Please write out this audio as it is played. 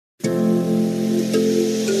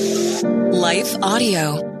Life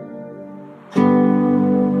Audio.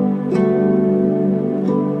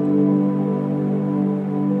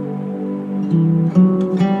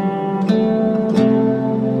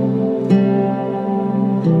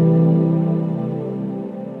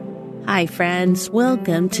 Hi, friends.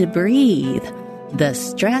 Welcome to Breathe, the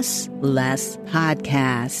Stress Less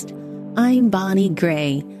podcast. I'm Bonnie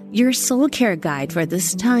Gray, your soul care guide for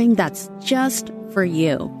this time that's just for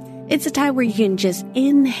you. It's a time where you can just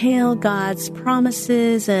inhale God's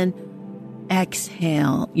promises and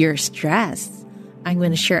exhale your stress. I'm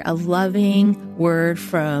going to share a loving word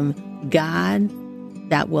from God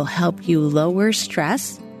that will help you lower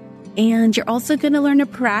stress. And you're also going to learn a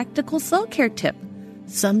practical soul care tip.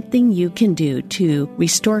 Something you can do to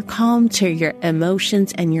restore calm to your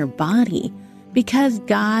emotions and your body, because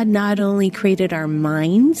God not only created our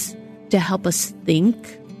minds to help us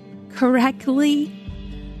think correctly,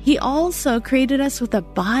 He also created us with a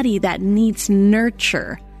body that needs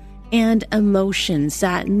nurture and emotions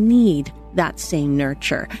that need that same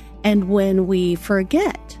nurture. And when we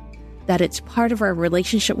forget that it's part of our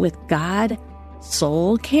relationship with God,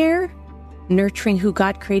 soul care, nurturing who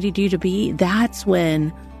God created you to be, that's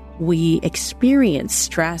when we experience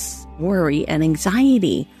stress, worry, and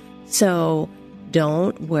anxiety. So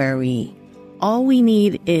don't worry. All we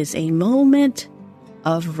need is a moment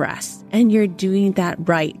of rest. And you're doing that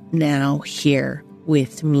right now here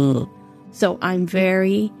with me. So I'm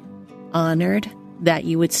very honored that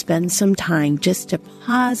you would spend some time just to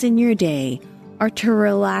pause in your day or to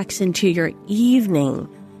relax into your evening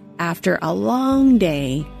after a long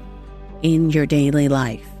day in your daily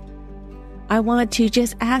life. I want to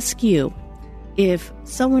just ask you, if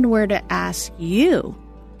someone were to ask you,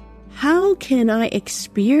 how can I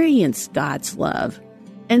experience God's love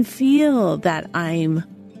and feel that I'm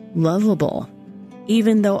lovable,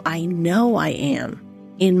 even though I know I am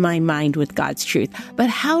in my mind with God's truth? But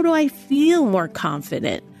how do I feel more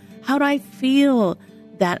confident? How do I feel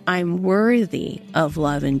that I'm worthy of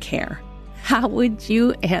love and care? How would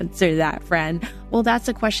you answer that, friend? Well, that's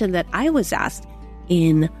a question that I was asked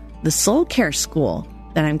in the soul care school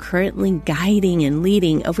that I'm currently guiding and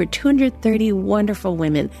leading over 230 wonderful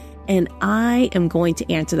women. And I am going to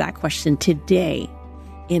answer that question today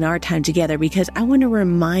in our time together, because I want to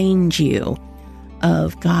remind you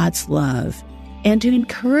of God's love and to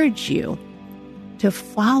encourage you to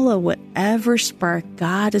follow whatever spark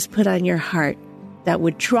God has put on your heart that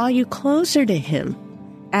would draw you closer to Him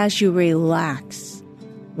as you relax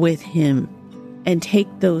with Him and take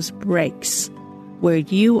those breaks where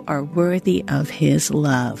you are worthy of His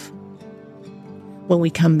love. When we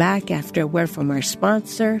come back after a word from our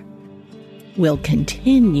sponsor, we'll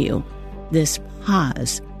continue this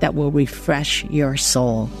pause that will refresh your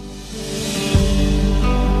soul.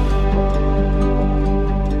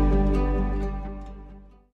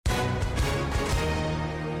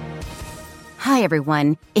 Hi,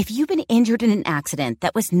 everyone. If you've been injured in an accident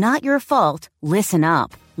that was not your fault, listen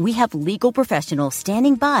up. We have legal professionals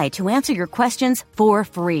standing by to answer your questions for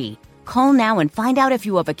free. Call now and find out if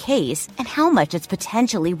you have a case and how much it's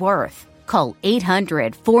potentially worth. Call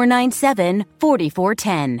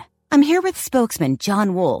 800-497-4410. I'm here with spokesman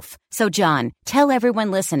John Wolf. So, John, tell everyone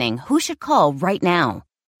listening who should call right now.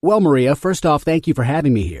 Well, Maria, first off, thank you for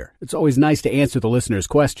having me here. It's always nice to answer the listeners'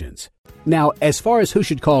 questions. Now, as far as who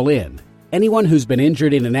should call in, anyone who's been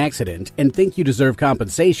injured in an accident and think you deserve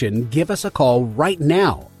compensation, give us a call right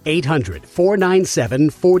now.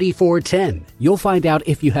 800-497-4410. You'll find out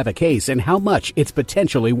if you have a case and how much it's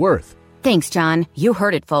potentially worth. Thanks, John. You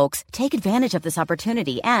heard it, folks. Take advantage of this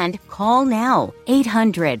opportunity and call now.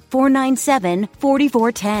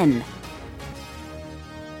 800-497-4410.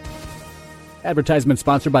 Advertisement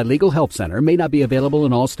sponsored by Legal Help Center. May not be available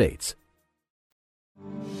in all states.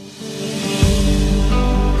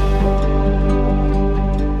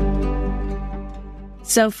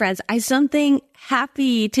 So, friends, I have something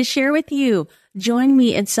happy to share with you. Join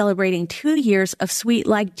me in celebrating 2 years of Sweet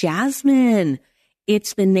Like Jasmine.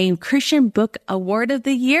 It's been named Christian Book Award of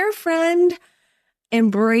the Year, friend.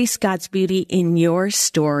 Embrace God's beauty in your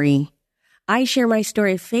story. I share my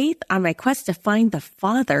story of faith on my quest to find the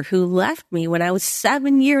Father who left me when I was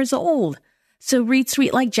 7 years old. So read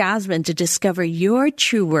Sweet Like Jasmine to discover your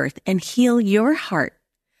true worth and heal your heart.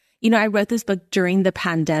 You know, I wrote this book during the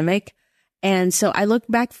pandemic. And so I look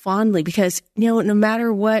back fondly because, no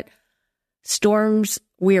matter what storms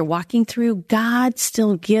we are walking through, God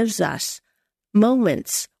still gives us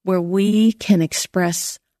moments where we can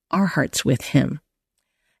express our hearts with Him.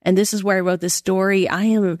 And this is where I wrote this story. I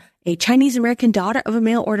am a Chinese American daughter of a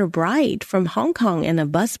mail order bride from Hong Kong and a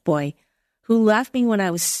busboy who left me when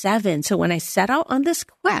I was 7. So when I set out on this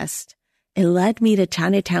quest It led me to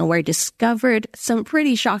Chinatown, where I discovered some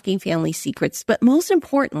pretty shocking family secrets, but most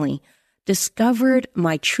importantly, discovered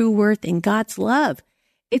my true worth in God's love.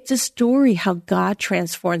 It's a story how God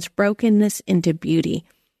transforms brokenness into beauty.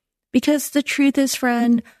 Because the truth is,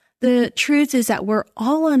 friend, the truth is that we're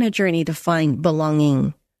all on a journey to find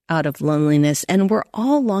belonging out of loneliness, and we're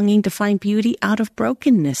all longing to find beauty out of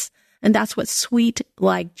brokenness. And that's what Sweet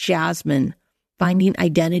Like Jasmine, finding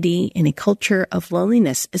identity in a culture of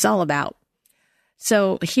loneliness, is all about.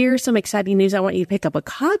 So here's some exciting news. I want you to pick up a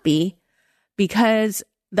copy, because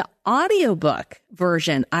the audiobook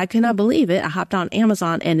version, I could not believe it. I hopped on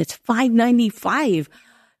Amazon and it's $5.95.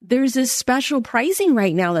 There's this special pricing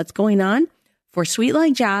right now that's going on for Sweet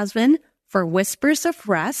Like Jasmine, for Whispers of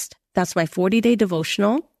Rest. That's my 40-day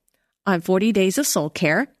devotional on 40 days of soul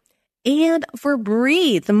care. And for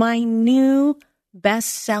Breathe, my new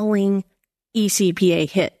best-selling ECPA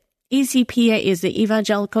hit. ECPA is the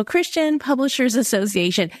Evangelical Christian Publishers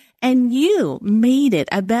Association, and you made it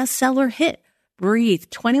a bestseller hit. Breathe,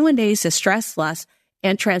 21 days to stress less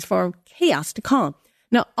and transform chaos to calm.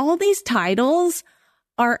 Now, all these titles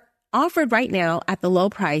are offered right now at the low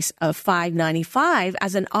price of $5.95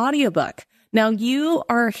 as an audiobook. Now, you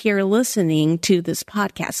are here listening to this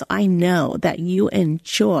podcast, so I know that you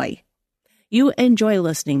enjoy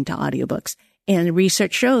listening to audiobooks. And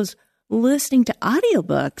research shows listening to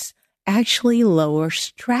audiobooks actually lowers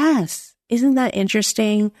stress. Isn't that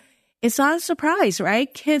interesting? It's not a surprise,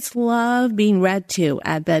 right? Kids love being read to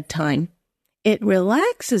at bedtime. It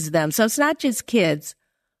relaxes them. So it's not just kids.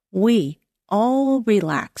 We all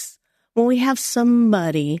relax when we have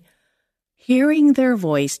somebody hearing their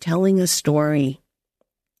voice telling a story.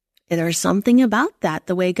 And there's something about that,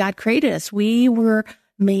 the way God created us. We were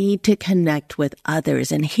made to connect with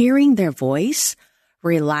others, and hearing their voice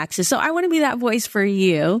relaxes. So I want to be that voice for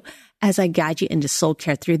you as I guide you into soul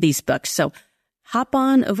care through these books. So hop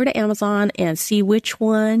on over to Amazon and see which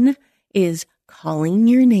one is calling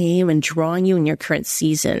your name and drawing you in your current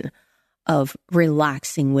season of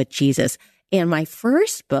relaxing with Jesus. And my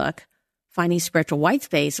first book, Finding Spiritual White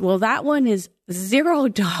Space, well, that one is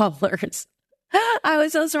 $0. I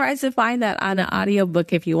was so surprised to find that on an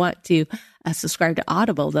audiobook. If you want to subscribe to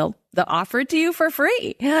Audible, they'll offer it to you for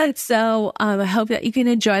free. So I hope that you can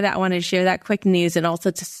enjoy that one and share that quick news, and also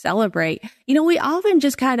to celebrate. You know, we often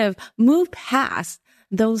just kind of move past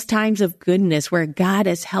those times of goodness where God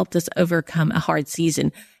has helped us overcome a hard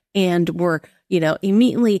season, and we're,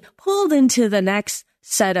 immediately pulled into the next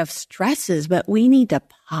set of stresses, but we need to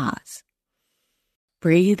pause.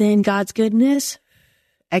 Breathe in God's goodness.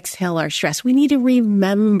 Exhale our stress. We need to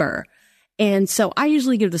remember. And so I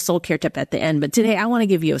usually give the soul care tip at the end, but today I want to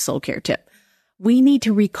give you a soul care tip. We need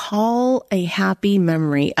to recall a happy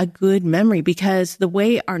memory, a good memory, because the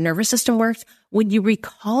way our nervous system works, when you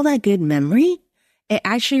recall that good memory, it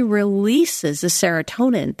actually releases the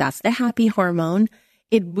serotonin. That's the happy hormone.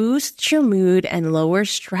 It boosts your mood and lowers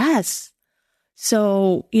stress.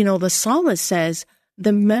 So, the psalmist says,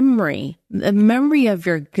 the memory of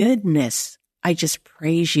your goodness, I just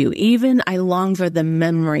praise you. Even I long for the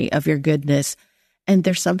memory of your goodness. And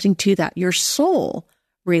there's something to that. Your soul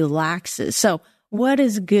relaxes. So what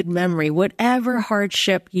is good memory? Whatever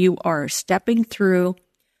hardship you are stepping through,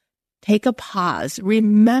 take a pause.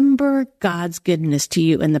 Remember God's goodness to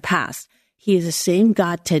you in the past. He is the same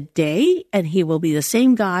God today, and he will be the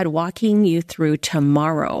same God walking you through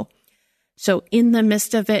tomorrow. So in the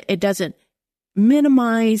midst of it, it doesn't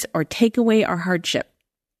minimize or take away our hardship.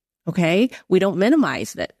 Okay? We don't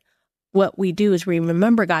minimize it. What we do is we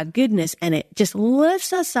remember God's goodness, and it just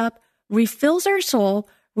lifts us up, refills our soul,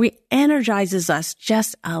 re-energizes us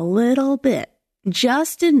just a little bit,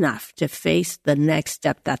 just enough to face the next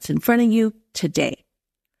step that's in front of you today.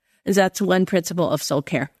 And that's one principle of soul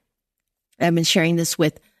care. I've been sharing this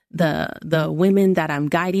with the women that I'm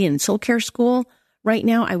guiding in soul care school. Right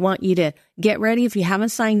now, I want you to get ready. If you haven't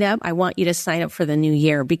signed up, I want you to sign up for the new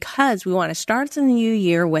year, because we want to start the new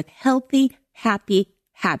year with healthy, happy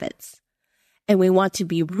habits. And we want to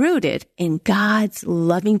be rooted in God's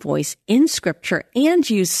loving voice in scripture and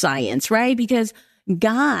use science, right? Because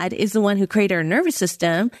God is the one who created our nervous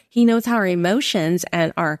system. He knows how our emotions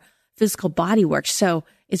and our physical body works. So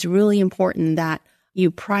it's really important that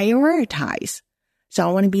you prioritize. So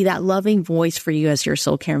I want to be that loving voice for you as your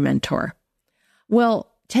soul care mentor.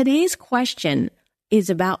 Well, today's question is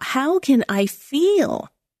about how can I feel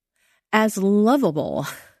as lovable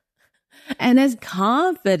and as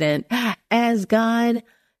confident as God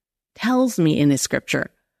tells me in His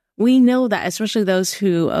scripture. We know that, especially those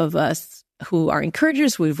of us who are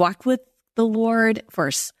encouragers, we've walked with the Lord for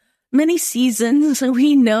many seasons.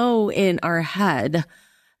 We know in our head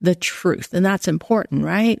the truth. And that's important,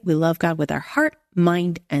 right? We love God with our heart,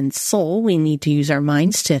 mind, and soul. We need to use our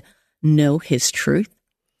minds to know his truth.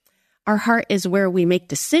 Our heart is where we make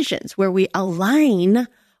decisions, where we align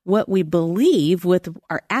what we believe with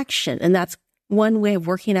our action. And that's one way of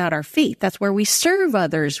working out our faith. That's where we serve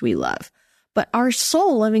others we love. But our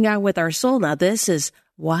soul, living out with our soul, now this is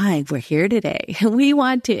why we're here today. We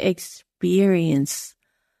want to experience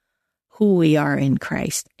who we are in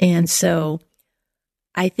Christ. And so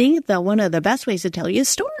I think that one of the best ways to tell you a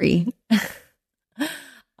story,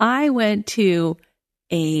 I went to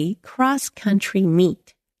a cross-country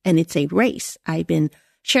meet, and it's a race. I've been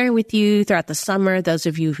sharing with you throughout the summer, those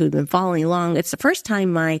of you who've been following along. It's the first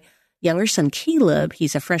time my younger son, Caleb,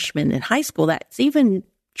 he's a freshman in high school, that's even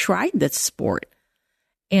tried this sport.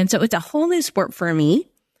 And so it's a whole new sport for me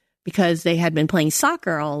because they had been playing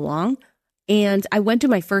soccer all along. And I went to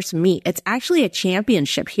my first meet. It's actually a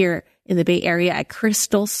championship here in the Bay Area at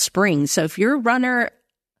Crystal Springs. So if you're a runner,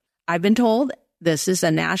 I've been told this is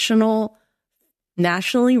a nationally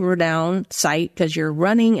renowned site because you're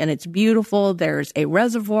running and it's beautiful. There's a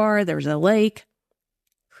reservoir, there's a lake,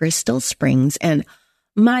 Crystal Springs. And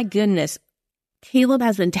my goodness, Caleb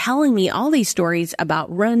has been telling me all these stories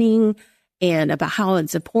about running and about how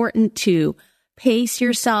it's important to pace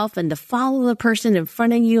yourself and to follow the person in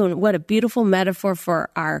front of you. And what a beautiful metaphor for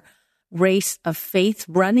our race of faith,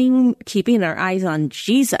 running, keeping our eyes on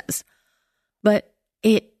Jesus. But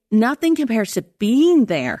nothing compares to being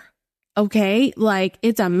there. Okay. Like,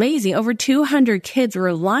 it's amazing. Over 200 kids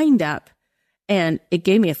were lined up, and it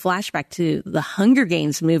gave me a flashback to the Hunger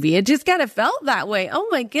Games movie. It just kind of felt that way. Oh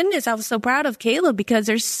my goodness. I was so proud of Caleb because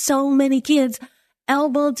there's so many kids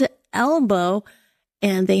elbow to elbow,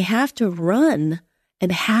 and they have to run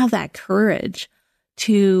and have that courage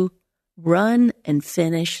to run and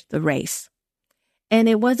finish the race. And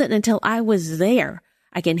it wasn't until I was there,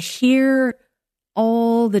 I can hear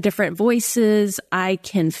all the different voices. I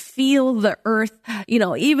can feel the earth,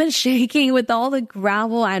 even shaking with all the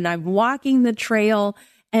gravel, and I'm walking the trail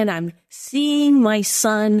and I'm seeing my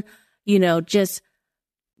son,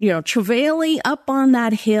 travailing up on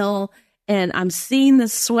that hill, and I'm seeing the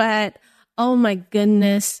sweat. Oh my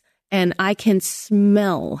goodness. And I can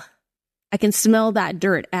smell that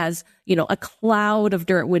dirt as, a cloud of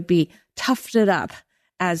dirt would be tufted up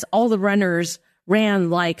as all the runners ran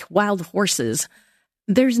like wild horses.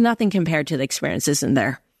 There's nothing compared to the experience, isn't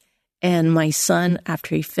there? And my son,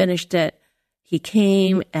 after he finished it, he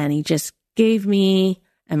came and he just gave me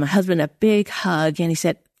and my husband a big hug. And he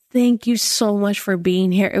said, "Thank you so much for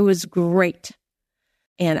being here. It was great."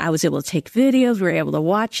 And I was able to take videos. We were able to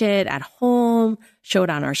watch it at home, show it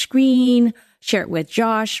on our screen, share it with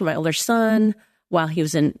Josh, my older son, while he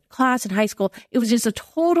was in class in high school. It was just a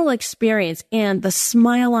total experience. And the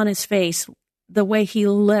smile on his face, the way he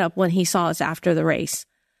lit up when he saw us after the race.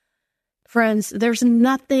 Friends, there's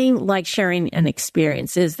nothing like sharing an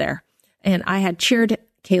experience, is there? And I had cheered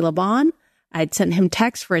Caleb on. I'd sent him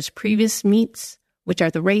texts for his previous meets, which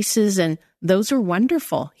are the races, and those were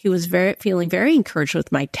wonderful. He was feeling very encouraged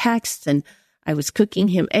with my texts, and I was cooking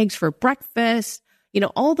him eggs for breakfast,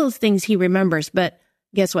 all those things he remembers. But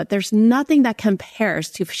guess what? There's nothing that compares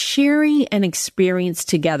to sharing an experience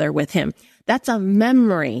together with him. That's a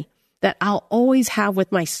memory that I'll always have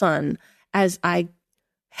with my son as I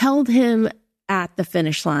held him at the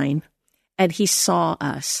finish line and he saw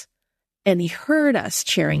us and he heard us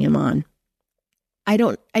cheering him on. I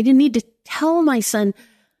didn't need to tell my son,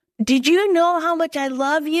 "Did you know how much I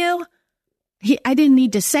love you?" I didn't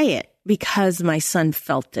need to say it because my son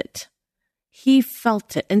felt it. He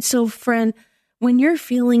felt it. And so, friend, when you're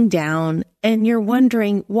feeling down and you're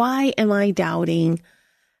wondering, why am I doubting?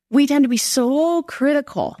 We tend to be so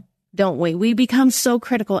critical, don't we? We become so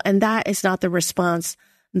critical, and that is not the response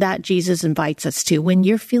that Jesus invites us to. When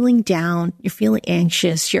you're feeling down, you're feeling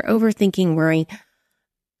anxious, you're overthinking, worrying,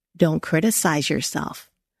 don't criticize yourself.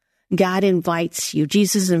 God invites you,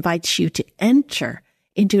 Jesus invites you to enter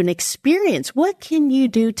into an experience. What can you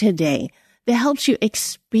do today that helps you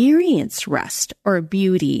experience rest or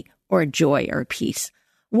beauty or joy or peace?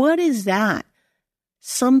 What is that?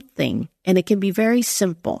 Something, and it can be very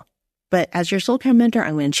simple. But as your soul care mentor,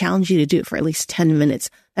 I'm going to challenge you to do it for at least 10 minutes.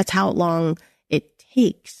 That's how long it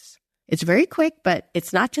takes. It's very quick, but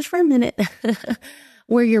it's not just for a minute,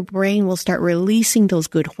 where your brain will start releasing those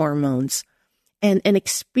good hormones. And an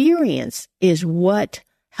experience is what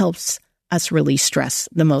helps us release stress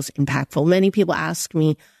the most impactful. Many people ask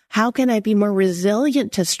me, how can I be more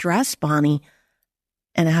resilient to stress, Bonnie?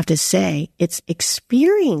 And I have to say, it's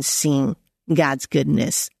experiencing God's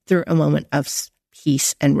goodness through a moment of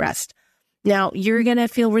peace and rest. Now, you're going to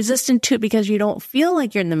feel resistant to it because you don't feel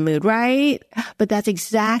like you're in the mood, right? But that's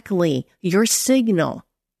exactly your signal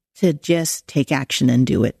to just take action and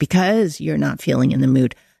do it because you're not feeling in the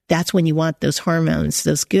mood. That's when you want those hormones,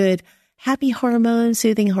 those good, happy hormones,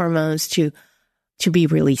 soothing hormones to be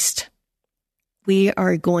released. We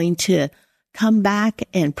are going to come back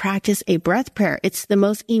and practice a breath prayer. It's the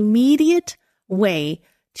most immediate way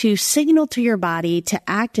to signal to your body to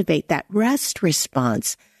activate that rest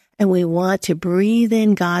response. And we want to breathe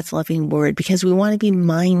in God's loving word because we want to be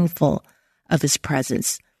mindful of his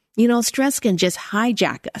presence. You know, stress can just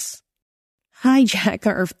hijack us, hijack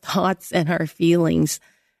our thoughts and our feelings.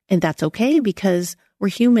 And that's okay because we're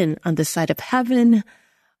human on this side of heaven.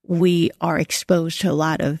 We are exposed to a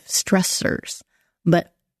lot of stressors,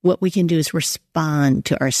 but what we can do is respond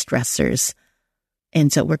to our stressors.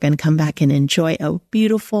 And so we're going to come back and enjoy a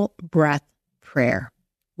beautiful breath prayer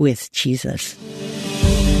with Jesus.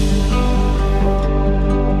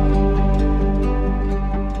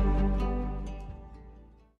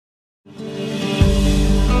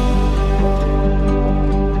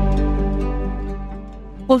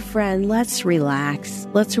 Well, friend, let's relax.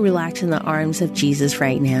 Let's relax in the arms of Jesus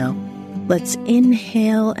right now. Let's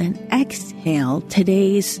inhale and exhale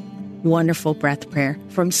today's wonderful breath prayer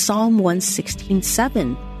from Psalm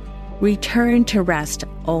 116:7. Return to rest,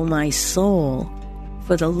 O my soul,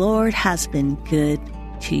 for the Lord has been good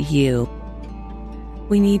to you.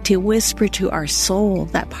 We need to whisper to our soul,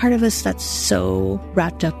 that part of us that's so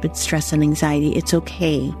wrapped up in stress and anxiety. It's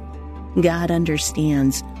okay. God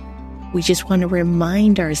understands. We just want to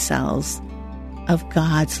remind ourselves of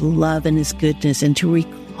God's love and his goodness and to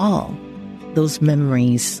recall those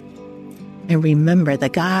memories. And remember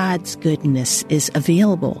that God's goodness is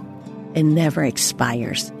available and never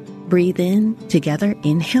expires. Breathe in together.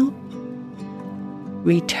 Inhale.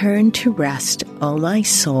 Return to rest, O my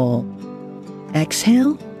soul.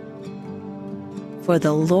 Exhale. For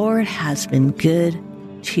the Lord has been good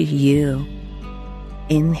to you.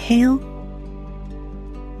 Inhale.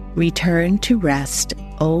 Return to rest,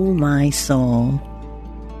 O my soul.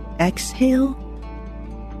 Exhale.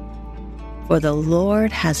 For the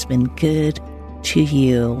Lord has been good to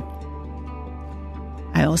you.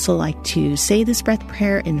 I also like to say this breath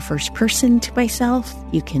prayer in first person to myself.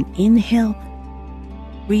 You can inhale.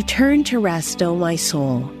 Return to rest, O my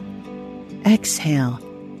soul. Exhale.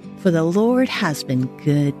 For the Lord has been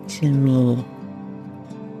good to me.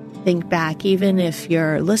 Think back, even if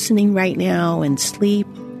you're listening right now and sleep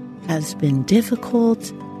has been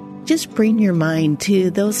difficult, just bring your mind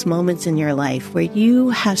to those moments in your life where you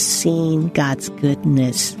have seen God's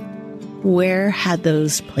goodness. Where had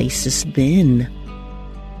those places been?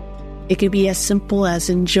 It could be as simple as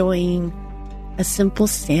enjoying a simple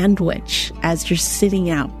sandwich as you're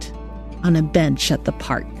sitting out on a bench at the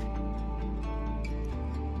park.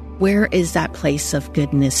 Where is that place of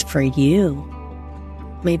goodness for you?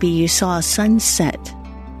 Maybe you saw a sunset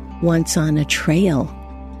once on a trail.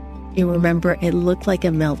 You remember it looked like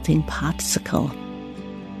a melting popsicle.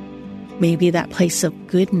 Maybe that place of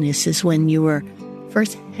goodness is when you were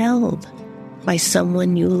first held by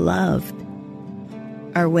someone you loved,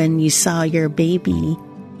 or when you saw your baby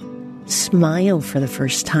smile for the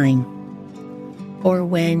first time, or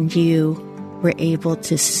when you were able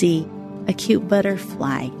to see a cute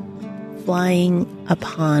butterfly flying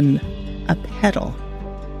upon a petal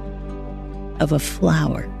of a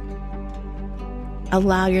flower.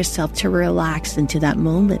 Allow yourself to relax into that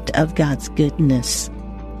moment of God's goodness.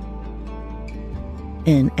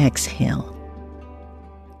 And exhale.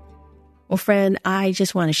 Well, friend, I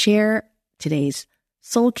just want to share today's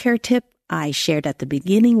soul care tip I shared at the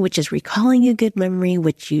beginning, which is recalling a good memory,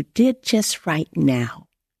 which you did just right now.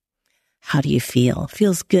 How do you feel?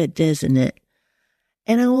 Feels good, doesn't it?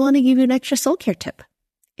 And I want to give you an extra soul care tip.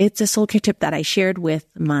 It's a soul care tip that I shared with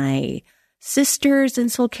my sisters in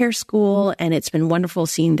soul care school, and it's been wonderful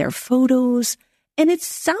seeing their photos. And it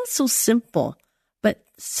sounds so simple, but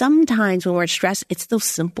sometimes when we're stressed, it's those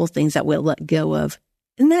simple things that we'll let go of.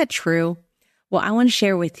 Isn't that true? Well, I want to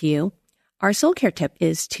share with you, our soul care tip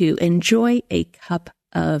is to enjoy a cup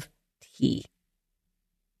of tea.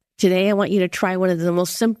 Today, I want you to try one of the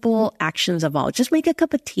most simple actions of all. Just make a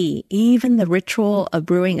cup of tea. Even the ritual of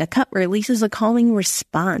brewing a cup releases a calming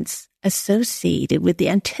response associated with the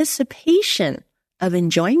anticipation of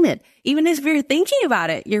enjoyment. Even as you're thinking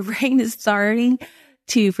about it, your brain is starting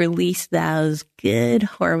to release those good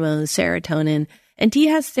hormones, serotonin, and tea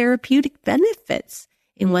has therapeutic benefits.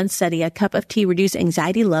 In one study, a cup of tea reduced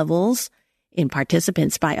anxiety levels in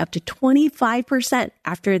participants by up to 25%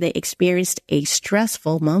 after they experienced a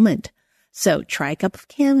stressful moment. So try a cup of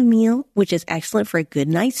chamomile, which is excellent for a good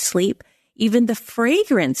night's sleep. Even the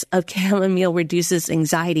fragrance of chamomile reduces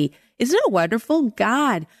anxiety. Isn't it wonderful?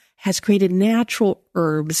 God has created natural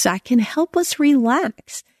herbs that can help us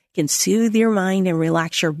relax, can soothe your mind and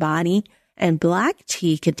relax your body. And black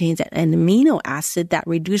tea contains an amino acid that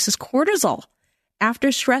reduces cortisol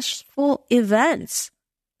after stressful events.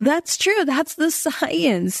 That's true. That's the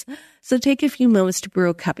science. So take a few moments to brew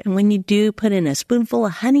a cup. And when you do, put in a spoonful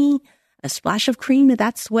of honey, a splash of cream.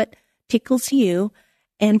 That's what tickles you.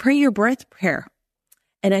 And pray your breath prayer.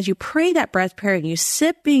 And as you pray that breath prayer and you're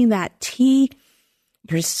sipping that tea,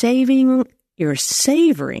 you're savoring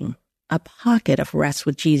a pocket of rest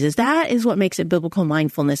with Jesus. That is what makes it biblical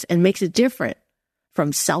mindfulness and makes it different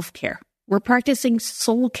from self-care. We're practicing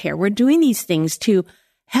soul care. We're doing these things to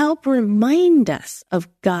help remind us of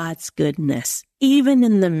God's goodness, even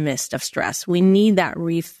in the midst of stress. We need that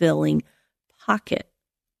refilling pocket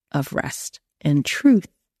of rest and truth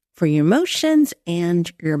for your emotions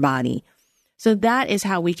and your body. So that is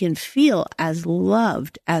how we can feel as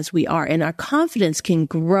loved as we are. And our confidence can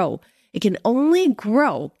grow. It can only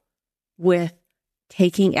grow with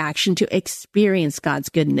taking action to experience God's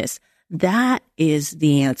goodness. That is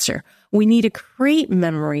the answer. We need to create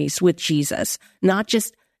memories with Jesus, not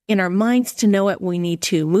just in our minds to know it. We need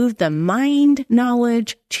to move the mind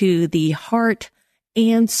knowledge to the heart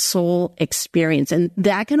and soul experience. And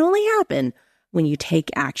that can only happen when you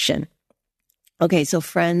take action. Okay, so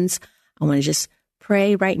friends, I want to just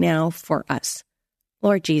pray right now for us.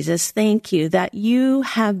 Lord Jesus, thank you that you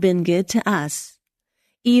have been good to us.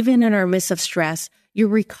 Even in our midst of stress, you're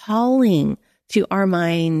recalling to our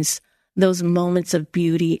minds those moments of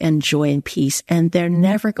beauty and joy and peace, and they're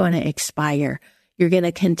never going to expire. You're going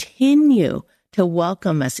to continue to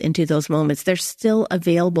welcome us into those moments. They're still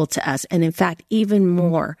available to us. And in fact, even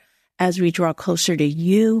more, as we draw closer to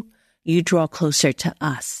you, you draw closer to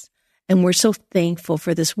us. And we're so thankful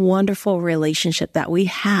for this wonderful relationship that we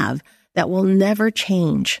have that will never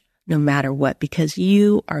change no matter what, because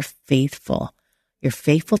you are faithful. You're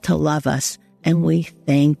faithful to love us, and we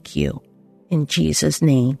thank you. In Jesus'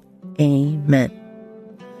 name, amen.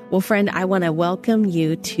 Well, friend, I want to welcome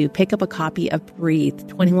you to pick up a copy of Breathe,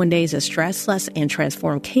 21 Days of Stress Less and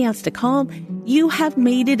Transform Chaos to Calm. You have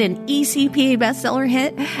made it an ECPA bestseller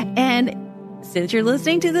hit. And since you're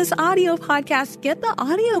listening to this audio podcast, get the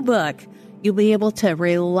audiobook. You'll be able to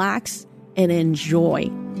relax and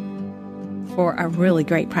enjoy for a really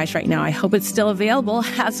great price right now. I hope it's still available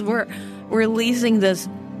as we're releasing this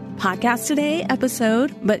podcast today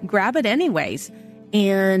episode, but grab it anyways.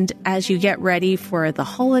 And as you get ready for the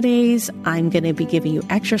holidays, I'm going to be giving you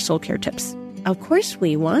extra soul care tips. Of course,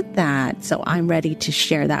 we want that. So I'm ready to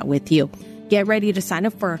share that with you. Get ready to sign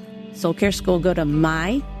up for Soul Care School. Go to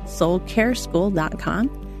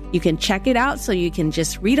mysoulcareschool.com. You can check it out so you can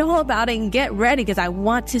just read all about it and get ready, because I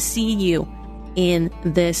want to see you in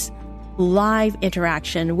this live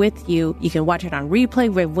interaction with you. You can watch it on replay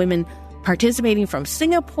with women participating from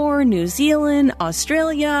Singapore, New Zealand,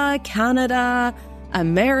 Australia, Canada,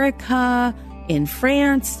 America, in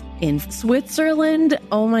France, in Switzerland.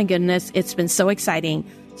 Oh my goodness, it's been so exciting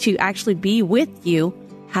to actually be with you,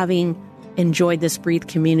 having enjoyed this Breathe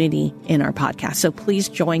community in our podcast. So please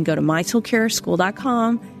join, go to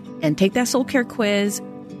mysoulcareschool.com and take that soul care quiz,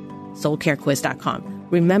 soulcarequiz.com.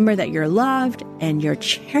 Remember that you're loved and you're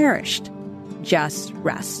cherished. Just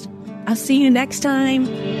rest. I'll see you next time.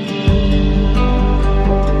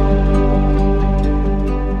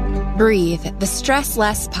 Breathe, the Stress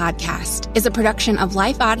Less podcast, is a production of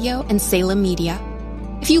Life Audio and Salem Media.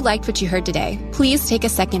 If you liked what you heard today, please take a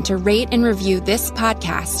second to rate and review this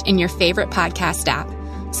podcast in your favorite podcast app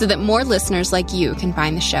so that more listeners like you can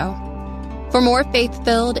find the show. For more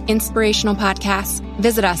faith-filled, inspirational podcasts,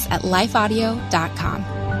 visit us at lifeaudio.com.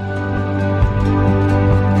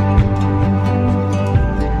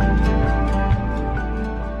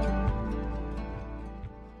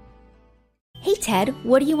 Hey, Ted,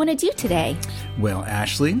 what do you want to do today? Well,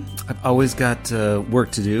 Ashley, I've always got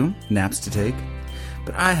work to do, naps to take,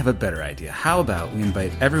 but I have a better idea. How about we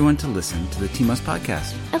invite everyone to listen to the Team Us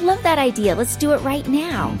podcast? I love that idea. Let's do it right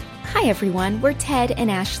now. Hi, everyone. We're Ted and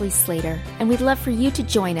Ashley Slater, and we'd love for you to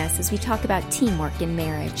join us as we talk about teamwork in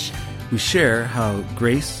marriage. We share how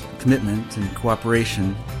grace, commitment, and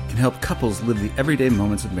cooperation can help couples live the everyday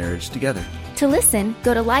moments of marriage together. To listen,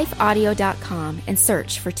 go to lifeaudio.com and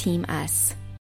search for Team Us.